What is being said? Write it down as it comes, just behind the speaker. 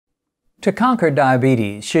To conquer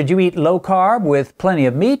diabetes, should you eat low carb with plenty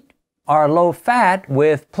of meat or low fat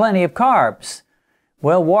with plenty of carbs?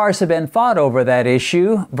 Well, wars have been fought over that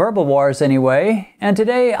issue, verbal wars anyway, and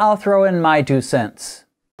today I'll throw in my 2 cents.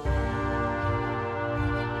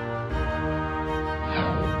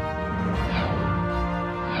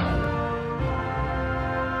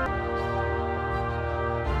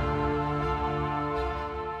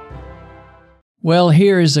 Well,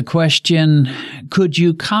 here is a question. Could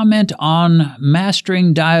you comment on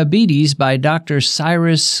Mastering Diabetes by Dr.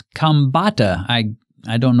 Cyrus Khambatta?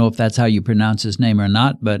 I don't know if that's how you pronounce his name or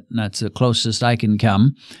not, but that's the closest I can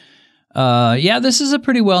come. Yeah, this is a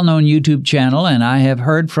pretty well-known YouTube channel, and I have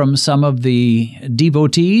heard from some of the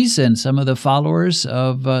devotees and some of the followers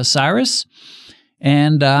of Cyrus.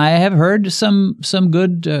 And I have heard some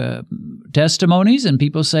good testimonies and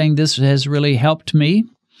people saying this has really helped me.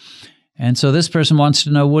 And so this person wants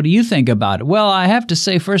to know, what do you think about it? Well, I have to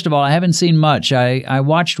say, first of all, I haven't seen much. I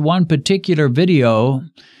watched one particular video,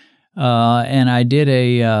 and I did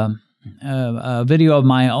a video of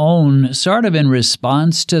my own, sort of in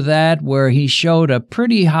response to that, where he showed a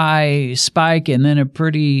pretty high spike and then a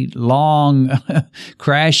pretty long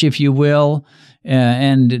crash, if you will,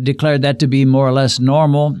 and declared that to be more or less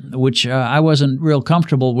normal, which I wasn't real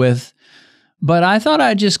comfortable with. But I thought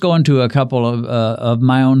I'd just go into a couple of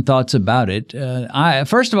my own thoughts about it.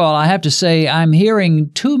 First of all, I have to say I'm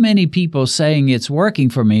hearing too many people saying it's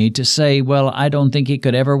working for me to say, well, I don't think it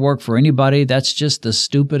could ever work for anybody. That's just the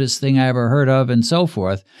stupidest thing I ever heard of, and so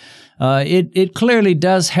forth. It clearly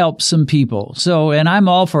does help some people. So, and I'm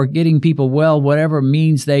all for getting people well, whatever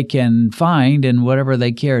means they can find and whatever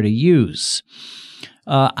they care to use.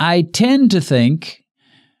 I tend to think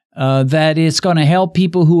that it's going to help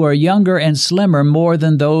people who are younger and slimmer more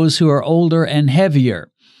than those who are older and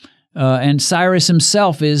heavier. And Cyrus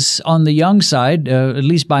himself is on the young side, at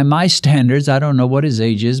least by my standards. I don't know what his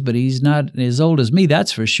age is, but he's not as old as me,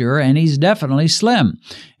 that's for sure. And he's definitely slim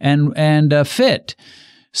and fit.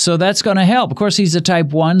 So that's going to help. Of course, he's a type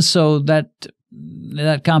 1, so that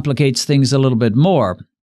complicates things a little bit more.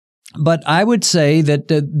 But I would say that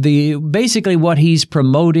basically what he's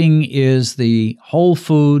promoting is the whole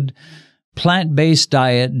food, plant-based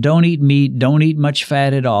diet. Don't eat meat, don't eat much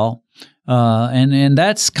fat at all, and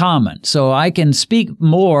that's common. So I can speak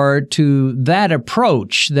more to that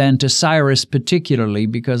approach than to Cyrus particularly,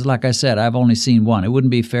 because, like I said, I've only seen one. It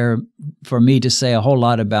wouldn't be fair for me to say a whole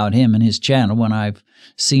lot about him and his channel when I've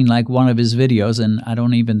seen like one of his videos, and I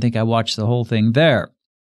don't even think I watched the whole thing there.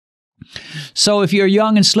 So if you're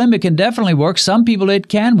young and slim, it can definitely work. Some people it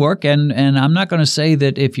can work, and I'm not going to say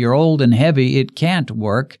that if you're old and heavy, it can't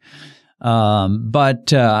work.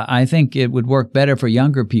 But I think it would work better for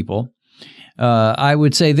younger people. I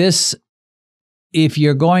would say this, if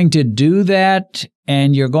you're going to do that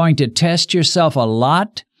and you're going to test yourself a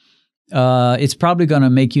lot, it's probably going to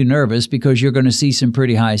make you nervous because you're going to see some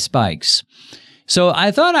pretty high spikes. So I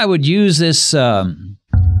thought I would use this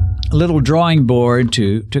little drawing board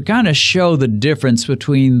to kind of show the difference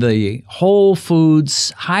between the whole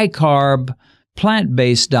foods, high-carb,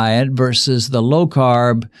 plant-based diet versus the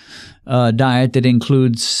low-carb diet that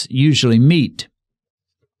includes usually meat.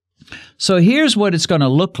 So here's what it's going to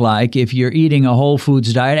look like if you're eating a whole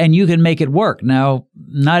foods diet, and you can make it work. Now,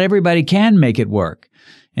 not everybody can make it work.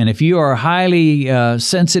 And if you are highly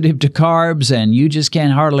sensitive to carbs and you just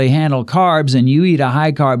can't hardly handle carbs and you eat a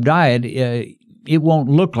high-carb diet, it won't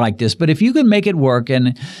look like this. But if you can make it work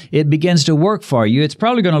and it begins to work for you, it's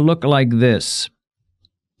probably going to look like this.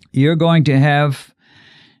 You're going to have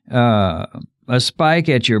a spike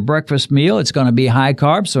at your breakfast meal. It's going to be high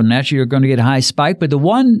carb, so naturally you're going to get a high spike. But the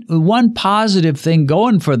one positive thing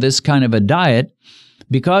going for this kind of a diet,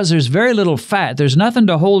 because there's very little fat, there's nothing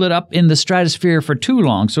to hold it up in the stratosphere for too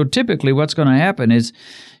long. So typically what's going to happen is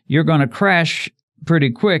you're going to crash pretty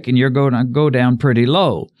quick and you're going to go down pretty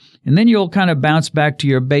low. And then you'll kind of bounce back to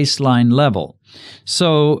your baseline level.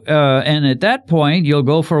 So, and at that point, you'll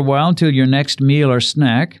go for a while until your next meal or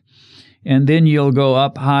snack, and then you'll go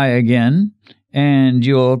up high again, and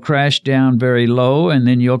you'll crash down very low, and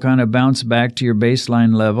then you'll kind of bounce back to your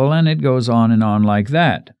baseline level, and it goes on and on like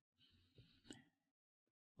that.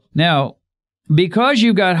 Now, because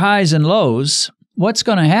you've got highs and lows, what's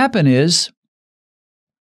going to happen is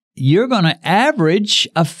you're going to average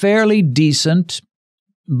a fairly decent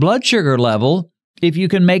blood sugar level if you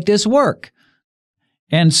can make this work.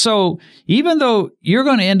 And so even though you're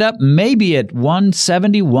going to end up maybe at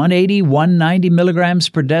 170, 180, 190 milligrams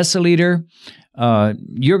per deciliter,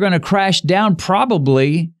 you're going to crash down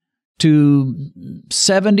probably to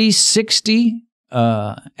 70, 60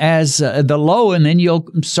 as the low, and then you'll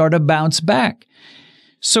sort of bounce back.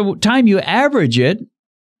 So time you average it,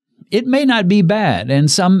 it may not be bad. And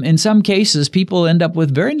in some cases, people end up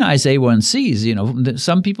with very nice A1Cs. You know,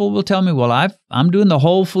 some people will tell me, well, I'm doing the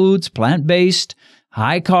whole foods, plant-based,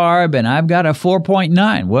 high carb, and I've got a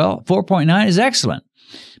 4.9. Well, 4.9 is excellent.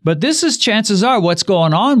 But this is, chances are, what's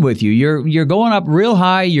going on with you. You're going up real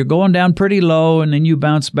high, you're going down pretty low, and then you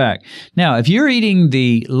bounce back. Now, if you're eating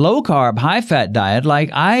the low-carb, high-fat diet like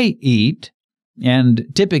I eat and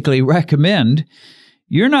typically recommend,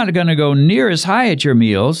 you're not going to go near as high at your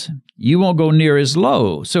meals. You won't go near as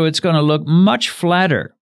low. So it's going to look much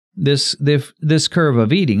flatter, this curve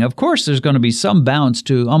of eating. Of course, there's going to be some bounce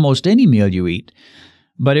to almost any meal you eat,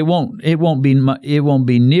 but it won't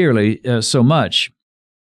be nearly so much.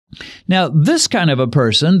 Now, this kind of a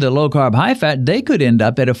person, the low-carb, high-fat, they could end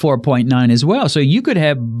up at a 4.9 as well. So you could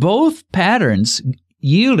have both patterns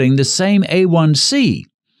yielding the same A1C.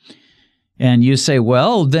 And you say,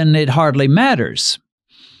 well, then it hardly matters.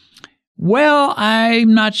 Well,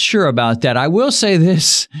 I'm not sure about that. I will say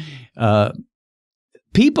this.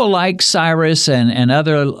 People like Cyrus and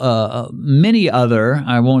other, many other,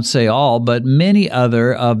 I won't say all, but many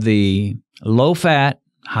other of the low-fat,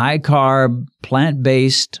 high-carb,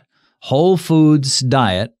 plant-based, whole foods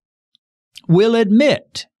diet will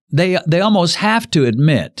admit, they almost have to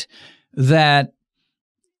admit that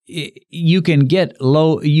you can get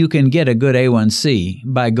a good A1C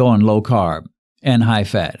by going low-carb and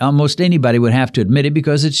high-fat. Almost anybody would have to admit it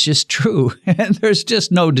because it's just true, and there's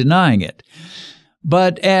just no denying it.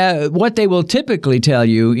 But what they will typically tell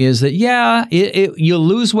you is that, yeah, you'll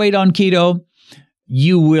lose weight on keto,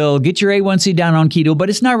 you will get your A1C down on keto, but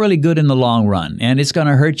it's not really good in the long run, and it's going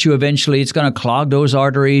to hurt you eventually. It's going to clog those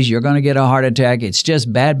arteries. You're going to get a heart attack. It's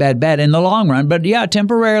just bad, bad, bad in the long run. But yeah,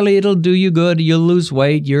 temporarily it'll do you good. You'll lose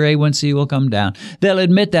weight. Your A1C will come down. They'll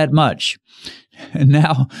admit that much.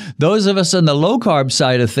 Now, those of us on the low-carb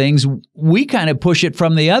side of things, we kind of push it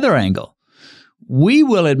from the other angle. We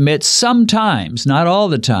will admit sometimes, not all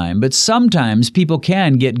the time, but sometimes people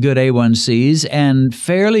can get good A1Cs and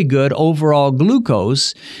fairly good overall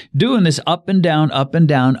glucose doing this up and down, up and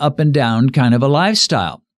down, up and down kind of a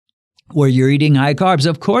lifestyle where you're eating high carbs.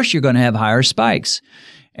 Of course, you're going to have higher spikes.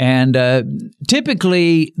 And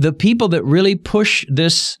typically, the people that really push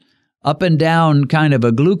this up and down kind of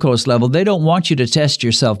a glucose level, they don't want you to test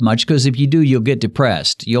yourself much because if you do, you'll get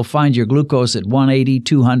depressed. You'll find your glucose at 180,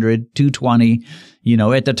 200, 220,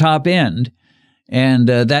 at the top end. And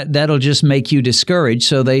that'll just make you discouraged.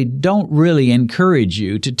 So they don't really encourage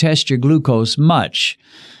you to test your glucose much.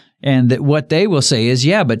 And what they will say is,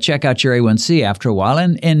 yeah, but check out your A1C after a while.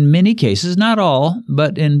 And in many cases, not all,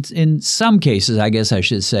 but in some cases, I guess I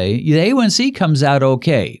should say, the A1C comes out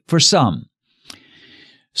okay for some.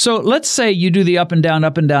 So let's say you do the up and down,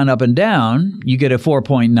 up and down, up and down. You get a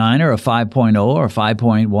 4.9 or a 5.0 or a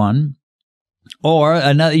 5.1. Or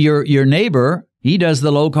another, your neighbor, he does the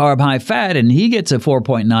low-carb, high-fat, and he gets a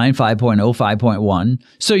 4.9, 5.0, 5.1.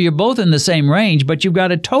 So you're both in the same range, but you've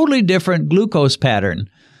got a totally different glucose pattern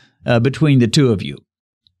between the two of you.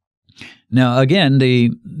 Now, again,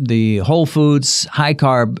 the whole foods,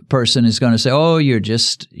 high-carb person is going to say, oh, you're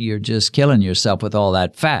just killing yourself with all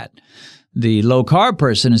that fat. The low-carb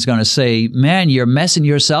person is going to say, man, you're messing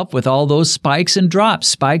yourself with all those spikes and drops,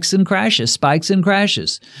 spikes and crashes, spikes and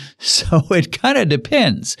crashes. So it kind of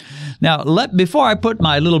depends. Now, before I put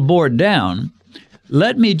my little board down,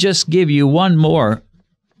 let me just give you one more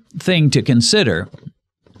thing to consider.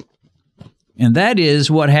 And that is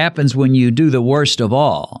what happens when you do the worst of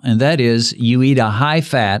all. And that is you eat a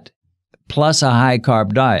high-fat plus a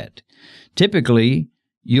high-carb diet. Typically,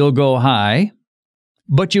 you'll go high,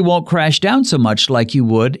 but you won't crash down so much like you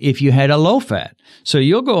would if you had a low fat. So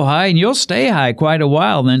you'll go high and you'll stay high quite a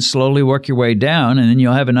while, and then slowly work your way down, and then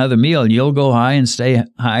you'll have another meal and you'll go high and stay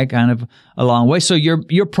high kind of a long way. So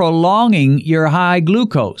you're prolonging your high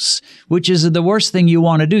glucose, which is the worst thing you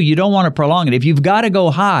want to do. You don't want to prolong it. If you've got to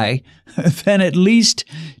go high, then at least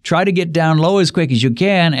try to get down low as quick as you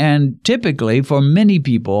can. And typically for many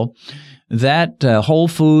people, that whole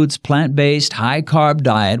foods, plant-based, high-carb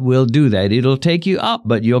diet will do that. It'll take you up,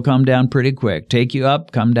 but you'll come down pretty quick. Take you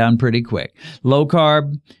up, come down pretty quick.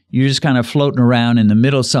 Low-carb, you're just kind of floating around in the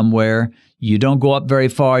middle somewhere. You don't go up very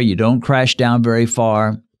far. You don't crash down very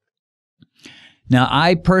far. Now,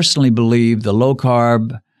 I personally believe the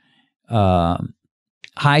low-carb,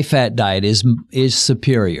 high-fat diet is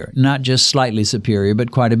superior. Not just slightly superior,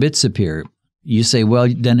 but quite a bit superior. You say, well,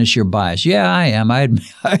 Dennis, you're biased. Yeah, I am. I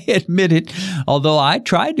admit it. Although I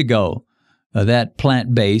tried to go that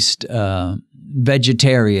plant-based,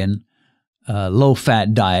 vegetarian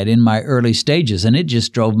low-fat diet in my early stages, and it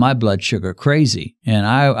just drove my blood sugar crazy. And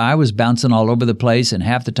I was bouncing all over the place, and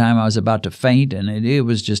half the time I was about to faint, and it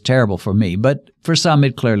was just terrible for me. But for some,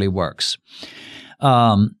 it clearly works.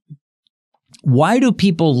 Why do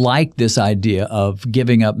people like this idea of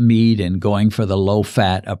giving up meat and going for the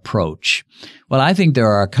low-fat approach? Well, I think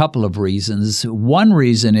there are a couple of reasons. One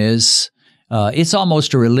reason is it's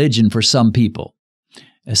almost a religion for some people.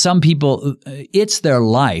 Some people, it's their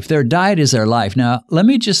life. Their diet is their life. Now, let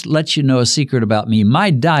me just let you know a secret about me.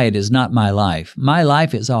 My diet is not my life. My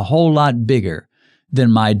life is a whole lot bigger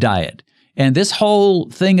than my diet. And this whole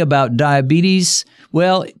thing about diabetes,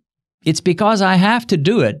 well, it's because I have to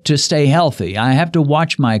do it to stay healthy. I have to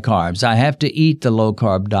watch my carbs. I have to eat the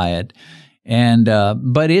low-carb diet. And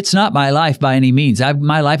but it's not my life by any means.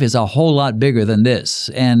 My life is a whole lot bigger than this.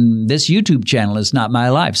 And this YouTube channel is not my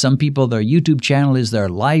life. Some people, their YouTube channel is their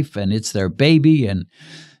life and it's their baby. And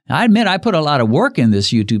I admit I put a lot of work in this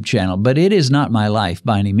YouTube channel, but it is not my life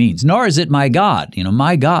by any means, nor is it my God. You know,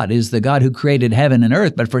 my God is the God who created heaven and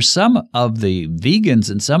earth. But for some of the vegans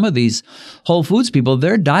and some of these Whole Foods people,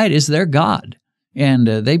 their diet is their God. And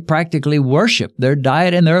they practically worship their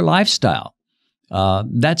diet and their lifestyle.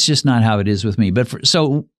 That's just not how it is with me. But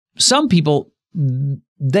so some people,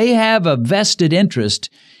 they have a vested interest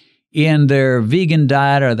in their vegan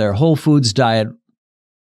diet or their Whole Foods diet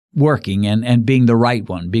working and being the right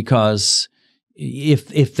one, because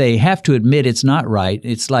if they have to admit it's not right,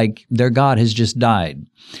 it's like their God has just died.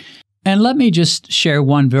 And let me just share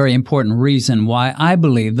one very important reason why I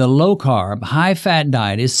believe the low-carb, high-fat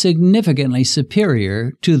diet is significantly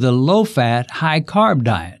superior to the low-fat, high-carb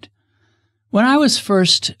diet. When I was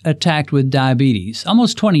first attacked with diabetes,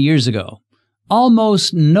 almost 20 years ago,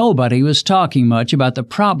 almost nobody was talking much about the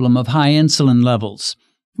problem of high insulin levels,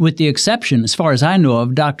 with the exception, as far as I know,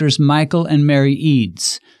 of Doctors Michael and Mary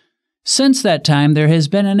Eads. Since that time, there has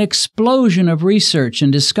been an explosion of research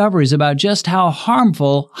and discoveries about just how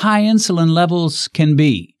harmful high insulin levels can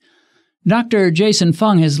be. Dr. Jason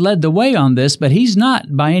Fung has led the way on this, but he's not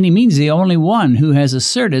by any means the only one who has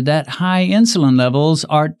asserted that high insulin levels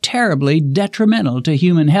are terribly detrimental to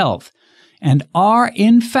human health and are,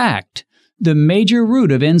 in fact, the major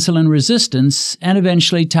root of insulin resistance and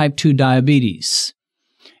eventually type 2 diabetes.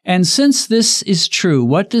 And since this is true,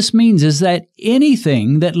 what this means is that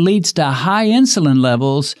anything that leads to high insulin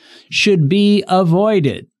levels should be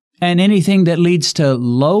avoided, and anything that leads to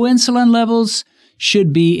low insulin levels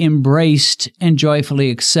should be embraced and joyfully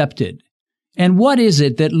accepted. And what is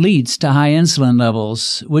it that leads to high insulin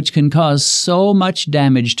levels, which can cause so much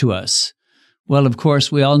damage to us? Well, of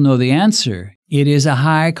course, we all know the answer. It is a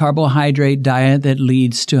high carbohydrate diet that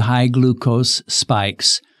leads to high glucose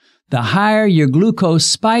spikes. The higher your glucose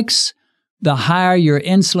spikes, the higher your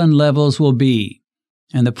insulin levels will be.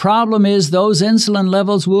 And the problem is those insulin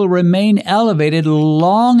levels will remain elevated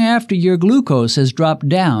long after your glucose has dropped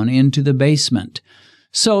down into the basement.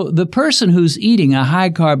 So the person who's eating a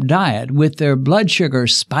high-carb diet with their blood sugar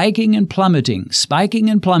spiking and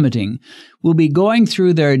plummeting, will be going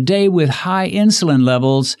through their day with high insulin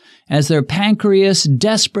levels as their pancreas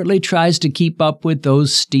desperately tries to keep up with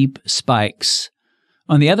those steep spikes.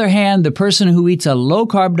 On the other hand, the person who eats a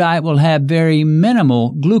low-carb diet will have very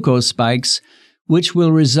minimal glucose spikes, which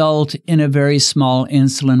will result in a very small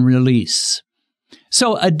insulin release.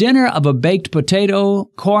 So a dinner of a baked potato,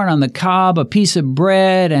 corn on the cob, a piece of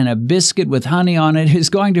bread, and a biscuit with honey on it is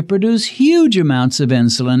going to produce huge amounts of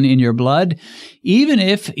insulin in your blood, even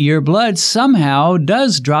if your blood somehow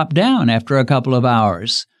does drop down after a couple of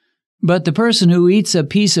hours. But the person who eats a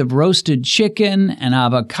piece of roasted chicken, an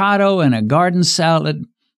avocado, and a garden salad,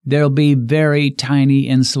 there'll be very tiny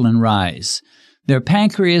insulin rise. Their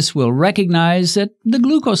pancreas will recognize that the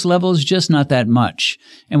glucose level is just not that much,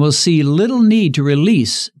 and will see little need to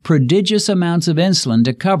release prodigious amounts of insulin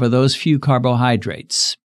to cover those few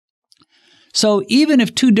carbohydrates. So even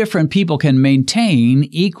if two different people can maintain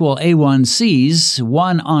equal A1Cs,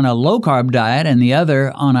 one on a low-carb diet and the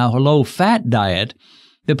other on a low-fat diet,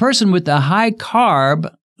 the person with the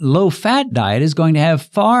high-carb, low-fat diet is going to have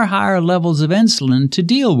far higher levels of insulin to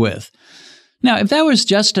deal with. Now, if that was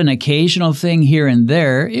just an occasional thing here and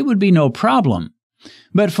there, it would be no problem.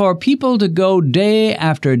 But for people to go day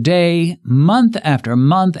after day, month after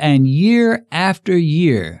month, and year after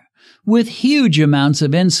year, with huge amounts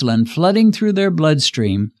of insulin flooding through their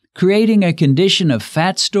bloodstream, creating a condition of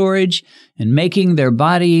fat storage and making their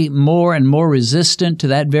body more and more resistant to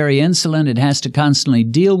that very insulin it has to constantly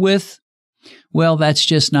deal with, well, that's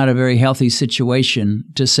just not a very healthy situation,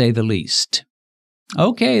 to say the least.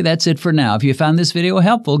 Okay, that's it for now. If you found this video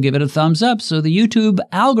helpful, give it a thumbs up so the YouTube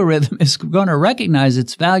algorithm is going to recognize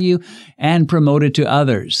its value and promote it to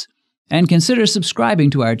others. And consider subscribing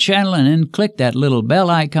to our channel and then click that little bell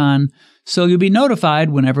icon so you'll be notified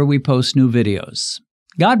whenever we post new videos.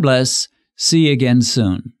 God bless. See you again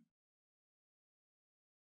soon.